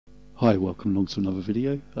Hi, welcome along to another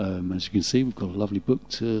video. As you can see, we've got a lovely book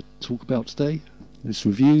to talk about today. This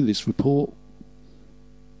review, this report,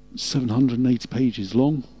 780 pages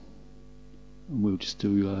long, and we'll just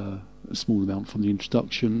do a small amount from the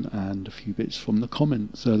introduction and a few bits from the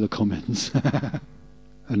comments,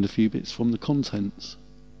 and a few bits from the contents.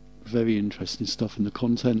 Very interesting stuff in the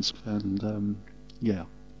contents, and yeah,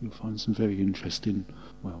 you'll find some very interesting,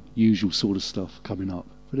 well, usual sort of stuff coming up,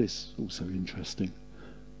 but it's also interesting.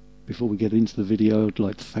 Before we get into the video, I'd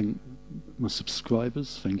like to thank my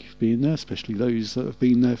subscribers. Thank you for being there, especially those that have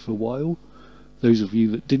been there for a while. Those of you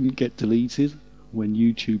that didn't get deleted when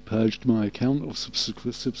YouTube purged my account of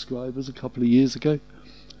subscribers a couple of years ago.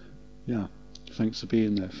 Yeah, thanks for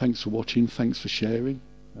being there. Thanks for watching. Thanks for sharing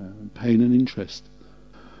and paying an interest.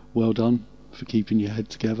 Well done for keeping your head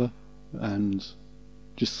together and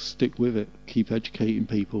just stick with it. Keep educating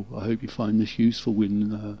people. I hope you find this useful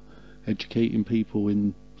in educating people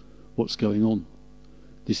in what's going on.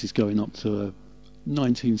 This is going up to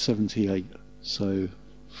 1978, so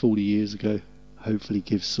 40 years ago. Hopefully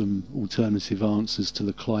gives some alternative answers to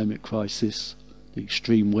the climate crisis, the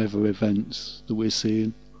extreme weather events that we're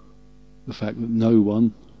seeing, the fact that no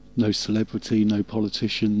one, no celebrity, no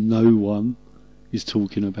politician, no one is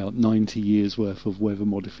talking about 90 years worth of weather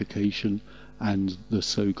modification and the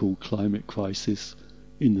so-called climate crisis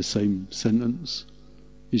in the same sentence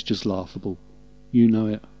is just laughable. You know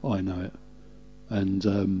it, I know it. And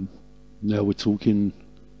now we're talking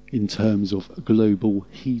in terms of global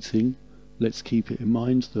heating. Let's keep it in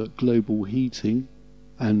mind that global heating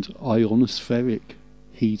and ionospheric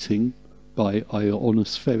heating by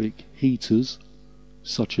ionospheric heaters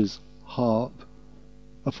such as HAARP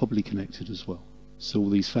are probably connected as well. So all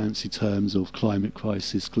these fancy terms of climate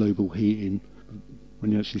crisis, global heating,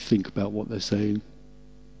 when you actually think about what they're saying,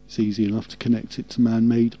 it's easy enough to connect it to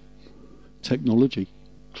man-made technology.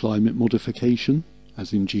 Climate modification,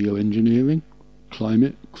 as in geoengineering,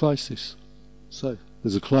 climate crisis. So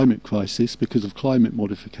there's a climate crisis because of climate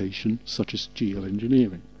modification, such as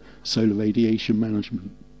geoengineering. Solar radiation management,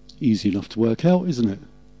 easy enough to work out, isn't it?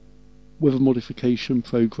 Weather modification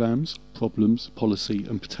programs, problems, policy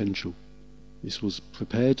and potential. This was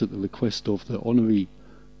prepared at the request of the Honorary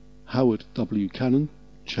Howard W. Cannon,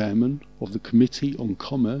 Chairman of the Committee on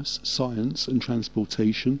Commerce, Science and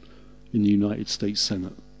Transportation in the United States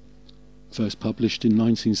Senate. First published in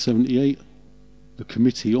 1978, the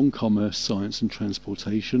Committee on Commerce, Science and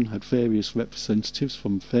Transportation had various representatives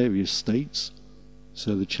from various states.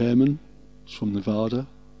 So the chairman was from Nevada,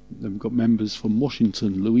 then we've got members from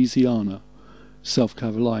Washington, Louisiana, South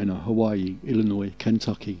Carolina, Hawaii, Illinois,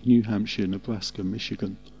 Kentucky, New Hampshire, Nebraska,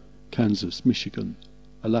 Michigan, Kansas, Michigan,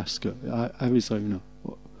 Alaska, Arizona,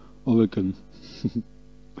 Oregon,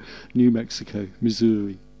 New Mexico,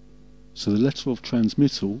 Missouri. So the letter of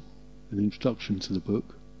transmittal, an introduction to the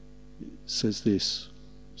book, says this.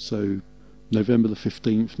 So November the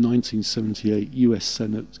 15th, 1978, US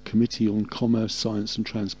Senate Committee on Commerce, Science and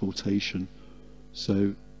Transportation.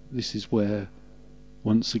 So this is where,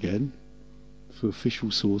 once again, for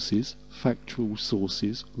official sources, factual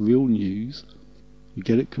sources, real news, you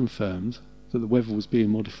get it confirmed that the weather was being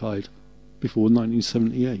modified before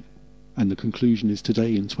 1978. And the conclusion is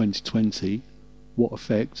today in 2020, what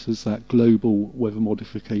effect has that global weather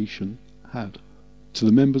modification had? To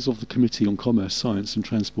the members of the Committee on Commerce, Science and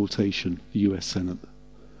Transportation, the US Senate,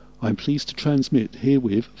 I am pleased to transmit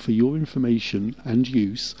herewith for your information and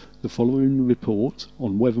use the following report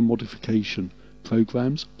on weather modification,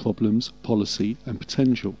 programs, problems, policy and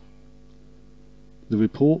potential. The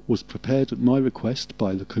report was prepared at my request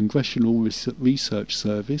by the Congressional Research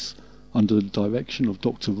Service under the direction of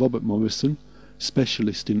Dr. Robert Morrison,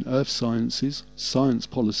 Specialist in Earth Sciences, Science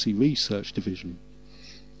Policy Research Division.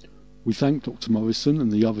 We thank Dr. Morrison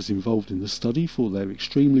and the others involved in the study for their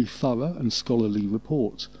extremely thorough and scholarly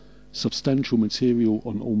report. Substantial material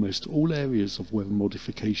on almost all areas of weather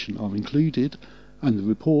modification are included, and the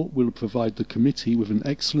report will provide the committee with an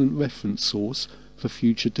excellent reference source for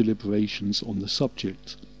future deliberations on the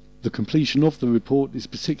subject. The completion of the report is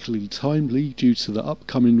particularly timely due to the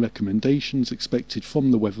upcoming recommendations expected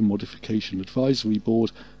from the Weather Modification Advisory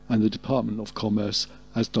Board and the Department of Commerce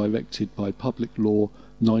as directed by Public Law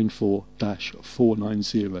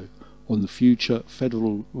 94-490 on the future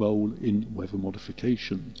federal role in weather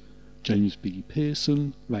modification. James B.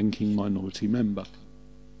 Pearson, Ranking Minority Member.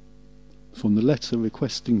 From the letter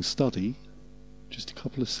requesting study, just a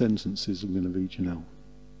couple of sentences I'm going to read you now.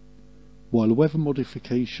 While weather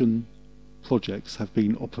modification projects have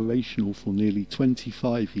been operational for nearly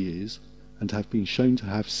 25 years and have been shown to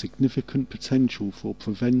have significant potential for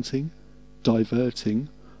preventing, diverting,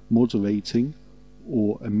 moderating,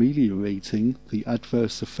 or ameliorating the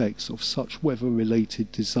adverse effects of such weather-related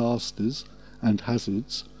disasters and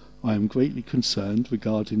hazards, I am greatly concerned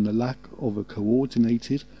regarding the lack of a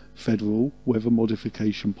coordinated federal weather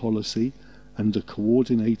modification policy and a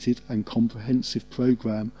coordinated and comprehensive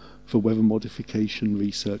programme for weather modification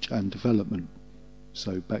research and development.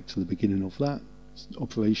 So back to the beginning of that, it's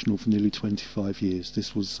operational for nearly 25 years.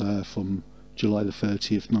 This was from July the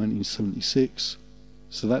 30th, 1976.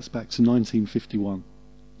 So that's back to 1951.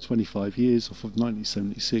 25 years off of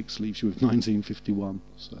 1976 leaves you with 1951.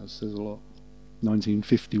 So that says a lot.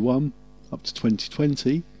 1951 up to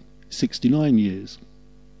 2020, 69 years.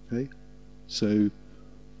 Okay, so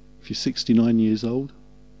if you're 69 years old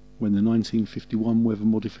when the 1951 weather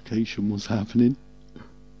modification was happening,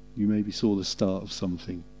 you maybe saw the start of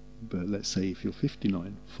something. But let's say if you're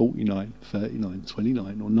 59, 49, 39,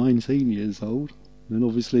 29 or 19 years old, then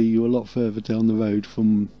obviously you're a lot further down the road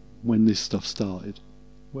from when this stuff started.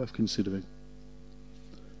 Worth considering.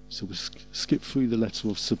 So we'll skip through the letter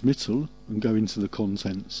of submittal and go into the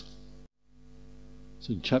contents.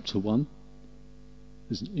 So in chapter 1,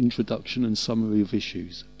 there's an introduction and summary of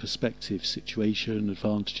issues, perspective, situation,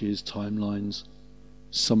 advantages, timelines,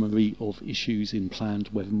 summary of issues in planned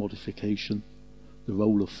weather modification, the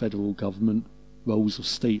role of federal government, roles of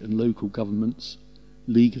state and local governments,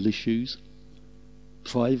 legal issues,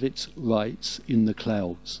 private rights in the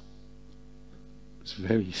clouds. It's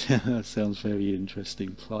very sounds very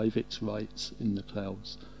interesting. Private rights in the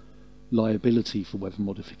clouds, liability for weather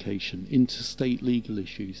modification, interstate legal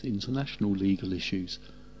issues, international legal issues,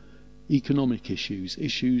 economic issues,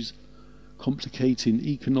 issues complicating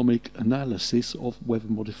economic analysis of weather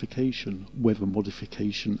modification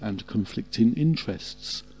and conflicting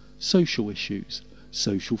interests, social issues,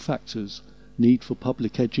 social factors, need for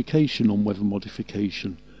public education on weather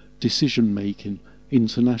modification, decision making,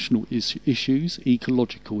 international issues,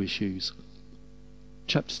 ecological issues.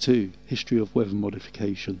 Chapter 2, History of Weather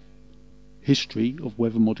Modification. History of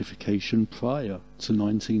weather modification prior to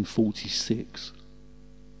 1946.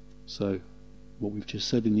 So, what we've just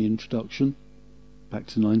said in the introduction, back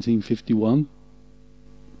to 1951.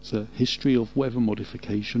 So, history of weather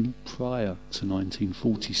modification prior to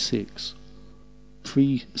 1946.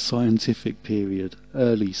 Pre-scientific period,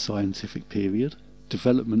 early scientific period,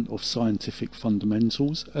 development of scientific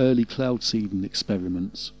fundamentals, early cloud seeding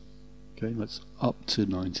experiments. Okay, that's up to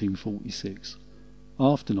 1946.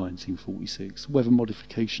 After 1946, weather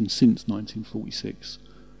modification since 1946.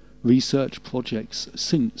 Research projects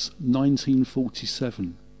since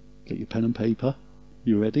 1947. Get your pen and paper.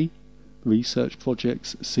 You ready? Research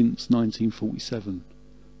projects since 1947.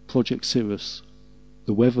 Project Cirrus,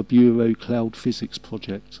 the Weather Bureau Cloud Physics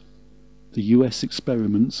Project, the US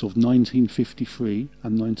experiments of 1953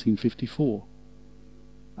 and 1954,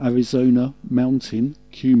 Arizona Mountain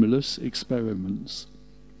Cumulus experiments,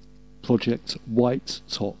 Project White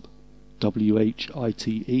Top, WHITETOP,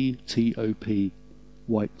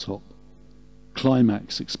 White Top,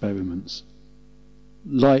 Climax experiments,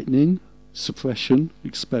 lightning suppression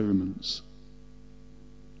experiments,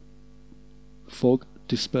 fog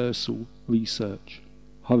dispersal research,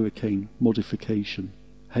 hurricane modification,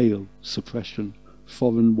 hail suppression,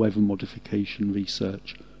 foreign weather modification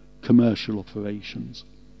research, commercial operations.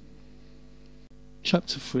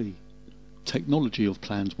 Chapter 3, Technology of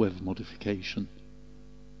Planned Weather Modification.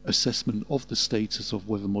 Assessment of the status of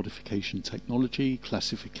weather modification technology,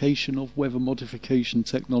 classification of weather modification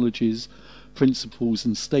technologies, principles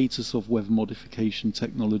and status of weather modification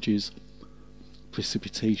technologies,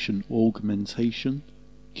 precipitation augmentation,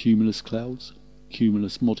 cumulus clouds,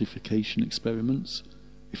 cumulus modification experiments,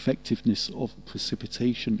 effectiveness of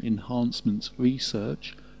precipitation enhancement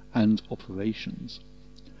research and operations,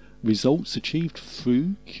 results achieved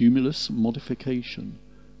through cumulus modification,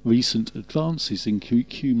 recent advances in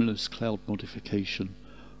cumulus cloud modification,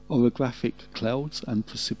 orographic clouds and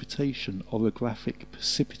precipitation, orographic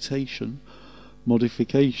precipitation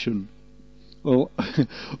modification, or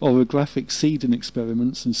orographic seeding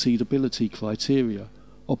experiments and seedability criteria,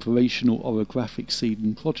 operational orographic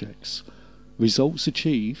seeding projects, results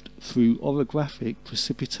achieved through orographic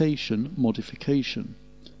precipitation modification,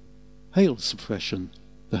 hail suppression,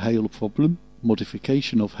 the hail problem,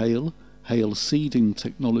 modification of hail, hail seeding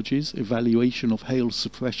technologies, evaluation of hail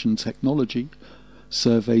suppression technology,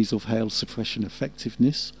 surveys of hail suppression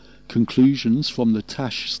effectiveness, conclusions from the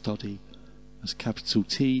TASH study, as capital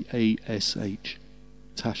TASH,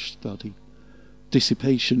 TASH study,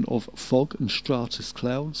 dissipation of fog and stratus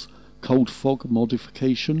clouds, cold fog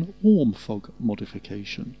modification, warm fog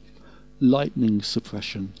modification, lightning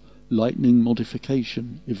suppression, lightning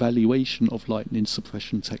modification, evaluation of lightning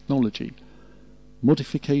suppression technology,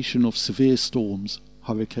 modification of severe storms,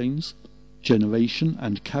 hurricanes, generation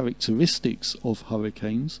and characteristics of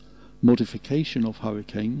hurricanes, modification of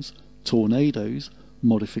hurricanes, tornadoes,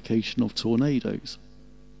 modification of tornadoes.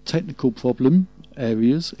 Technical problem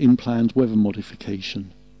areas in planned weather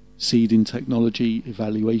modification. Seeding technology,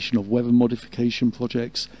 evaluation of weather modification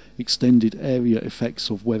projects, extended area effects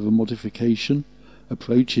of weather modification,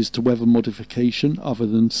 approaches to weather modification other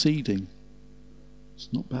than seeding. It's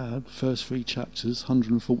not bad. First 3 chapters,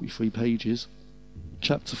 143 pages.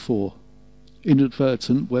 Chapter 4.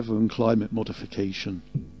 Inadvertent weather and climate modification.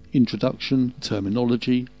 Introduction,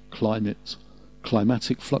 terminology, climate,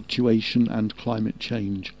 climatic fluctuation and climate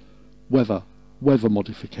change. Weather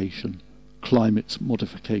modification, climate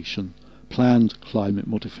modification, planned climate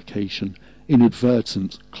modification,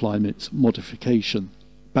 inadvertent climate modification.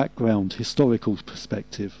 Background, historical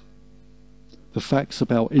perspective. The facts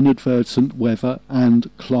about inadvertent weather and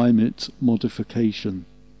climate modification.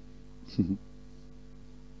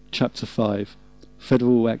 Chapter 5.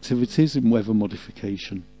 Federal activities in weather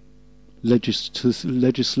modification.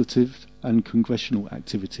 Legislative and congressional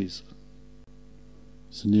activities.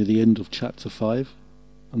 So near the end of Chapter 5,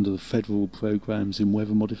 under the federal programs in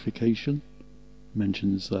weather modification,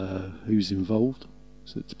 mentions who's involved.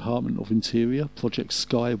 So the Department of Interior, Project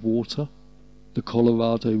Sky Water, the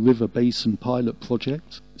Colorado River Basin Pilot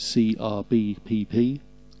Project, CRBPP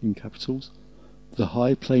in capitals, the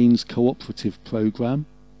High Plains Cooperative Program,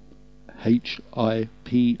 HIPLEX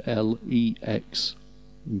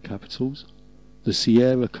in capitals, the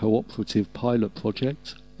Sierra Cooperative Pilot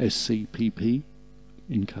Project, SCPP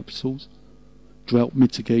in capitals, Drought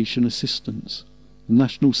Mitigation Assistance, the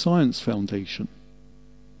National Science Foundation,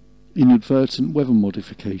 inadvertent weather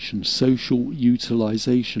modification, social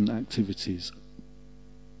utilization activities,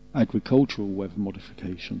 agricultural weather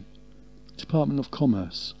modification, Department of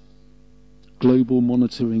Commerce, global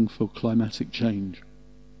monitoring for climatic change,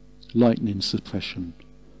 lightning suppression,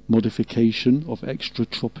 modification of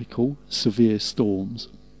extratropical severe storms,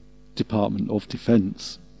 Department of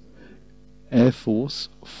Defense, Air Force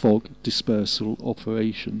fog dispersal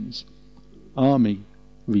operations, Army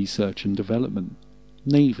research and development,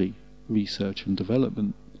 Navy research and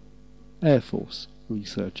development, Air Force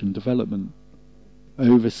research and development,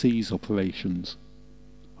 overseas operations,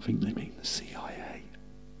 I think they mean the CIA,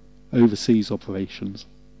 overseas operations,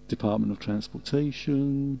 Department of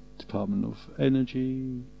Transportation, Department of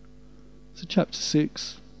Energy. So Chapter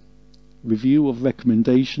 6, review of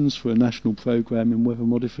recommendations for a national program in weather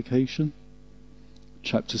modification.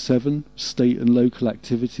 Chapter 7, state and local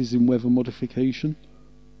activities in weather modification,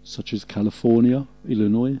 such as California,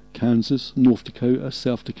 Illinois, Kansas, North Dakota,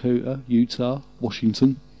 South Dakota, Utah,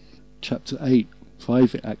 Washington. Chapter 8,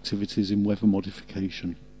 private activities in weather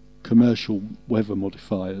modification, commercial weather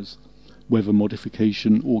modifiers, weather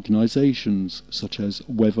modification organizations such as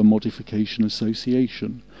Weather Modification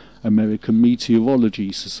Association, American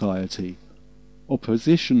Meteorology Society,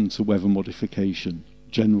 opposition to weather modification,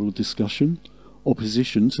 general discussion,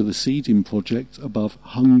 opposition to the seeding project above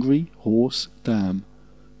Hungry Horse Dam.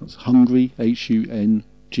 That's Hungry,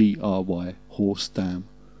 H-U-N-G-R-Y, Horse Dam.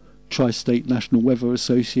 Tri-State National Weather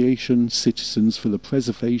Association, Citizens for the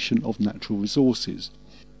Preservation of Natural Resources.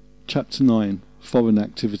 Chapter 9, foreign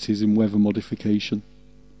activities in weather modification.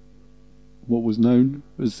 What was known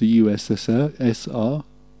as the USSR,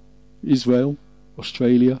 Israel,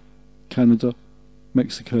 Australia, Canada,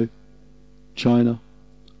 Mexico, China,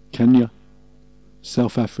 Kenya,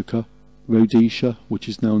 South Africa, Rhodesia, which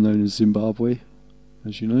is now known as Zimbabwe,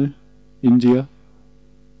 as you know, India,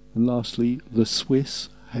 and lastly the Swiss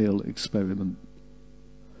hail experiment.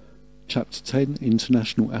 Chapter 10,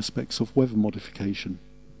 international aspects of weather modification.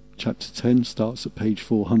 Chapter 10 starts at page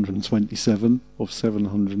 427 of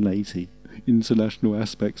 780, international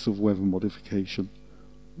aspects of weather modification.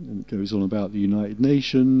 And it goes on about the United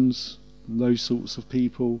Nations, and those sorts of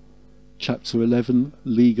people. Chapter 11,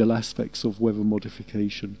 legal aspects of weather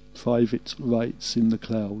modification, private rights in the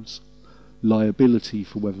clouds, liability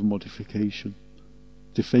for weather modification,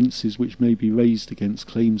 defences which may be raised against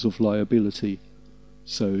claims of liability.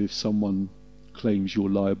 So if someone claims you're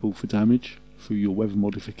liable for damage through your weather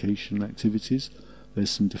modification activities,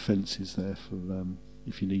 there's some defences there for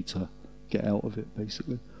if you need to get out of it,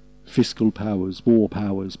 basically. Fiscal powers, war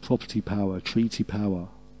powers, property power, treaty power,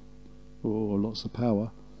 or lots of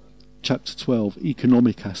power. Chapter 12,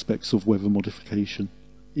 economic aspects of weather modification.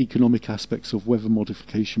 Economic aspects of weather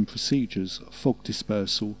modification procedures, fog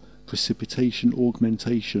dispersal, precipitation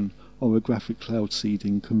augmentation, orographic cloud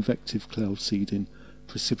seeding, convective cloud seeding,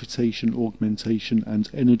 precipitation augmentation and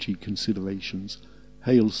energy considerations,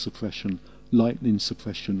 hail suppression, lightning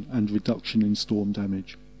suppression and reduction in storm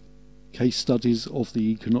damage. Case studies of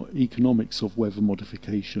the economics of weather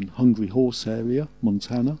modification: Hungry Horse Area,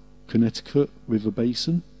 Montana; Connecticut River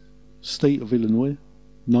Basin; State of Illinois;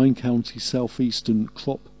 9-county Southeastern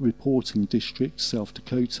Crop Reporting District, South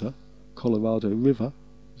Dakota; Colorado River,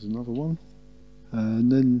 there's another one.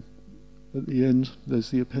 And then at the end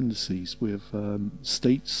there's the appendices with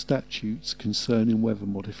state statutes concerning weather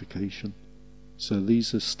modification. So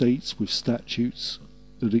these are states with statutes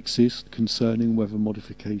that exist concerning weather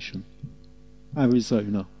modification: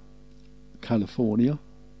 Arizona, California,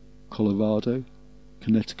 Colorado,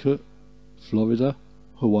 Connecticut, Florida,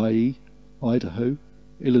 Hawaii, Idaho,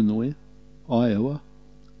 Illinois, Iowa,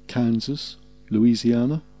 Kansas,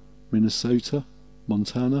 Louisiana, Minnesota,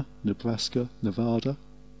 Montana, Nebraska, Nevada,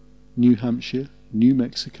 New Hampshire, New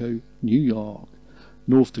Mexico, New York,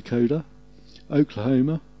 North Dakota,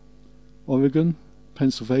 Oklahoma, Oregon,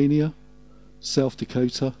 Pennsylvania, South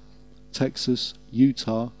Dakota, Texas,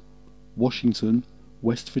 Utah, Washington,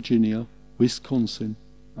 West Virginia, Wisconsin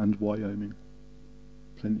and Wyoming.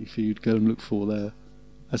 Plenty for you to go and look for there.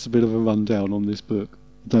 That's a bit of a rundown on this book.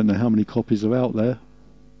 I don't know how many copies are out there.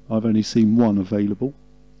 I've only seen one available,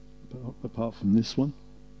 apart from this one.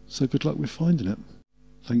 So good luck with finding it.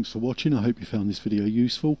 Thanks for watching. I hope you found this video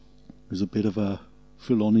useful. It was a bit of a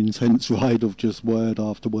full-on intense ride of just word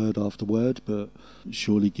after word after word, but it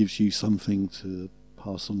surely gives you something to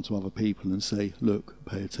pass on to other people and say, look,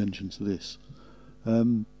 pay attention to this.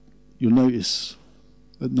 You'll notice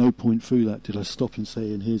at no point through that did I stop and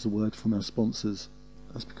say, and here's a word from our sponsors.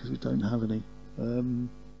 That's because we don't have any.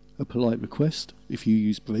 A polite request: if you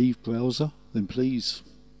use Brave browser, then please,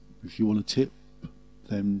 if you want to tip,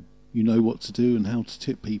 then you know what to do and how to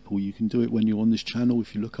tip people. You can do it when you're on this channel.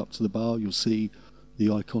 If you look up to the bar, you'll see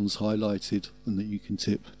the icons highlighted and that you can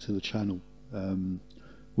tip to the channel.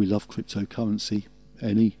 We love cryptocurrency.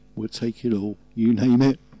 We'll take it all. You name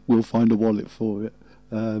it, we'll find a wallet for it.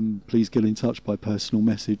 Please get in touch by personal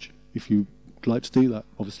message if you'd like to do that.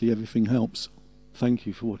 Obviously everything helps. Thank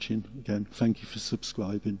you for watching again. Thank you for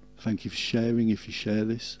subscribing. Thank you for sharing if you share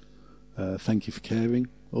this. Thank you for caring,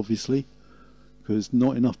 obviously, because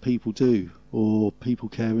not enough people do, or people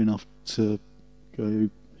care enough to go,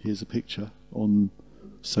 here's a picture on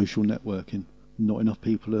social networking. Not enough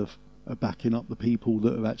people are backing up the people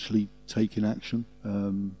that are actually taking action.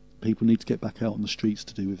 People need to get back out on the streets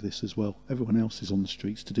to do with this as well. Everyone else is on the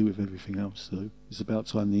streets to do with everything else, so it's about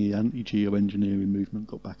time the anti-geoengineering movement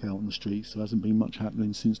got back out on the streets. There hasn't been much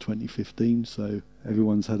happening since 2015, so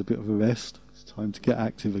everyone's had a bit of a rest. It's time to get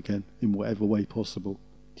active again in whatever way possible.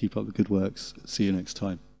 Keep up the good works. See you next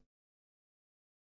time.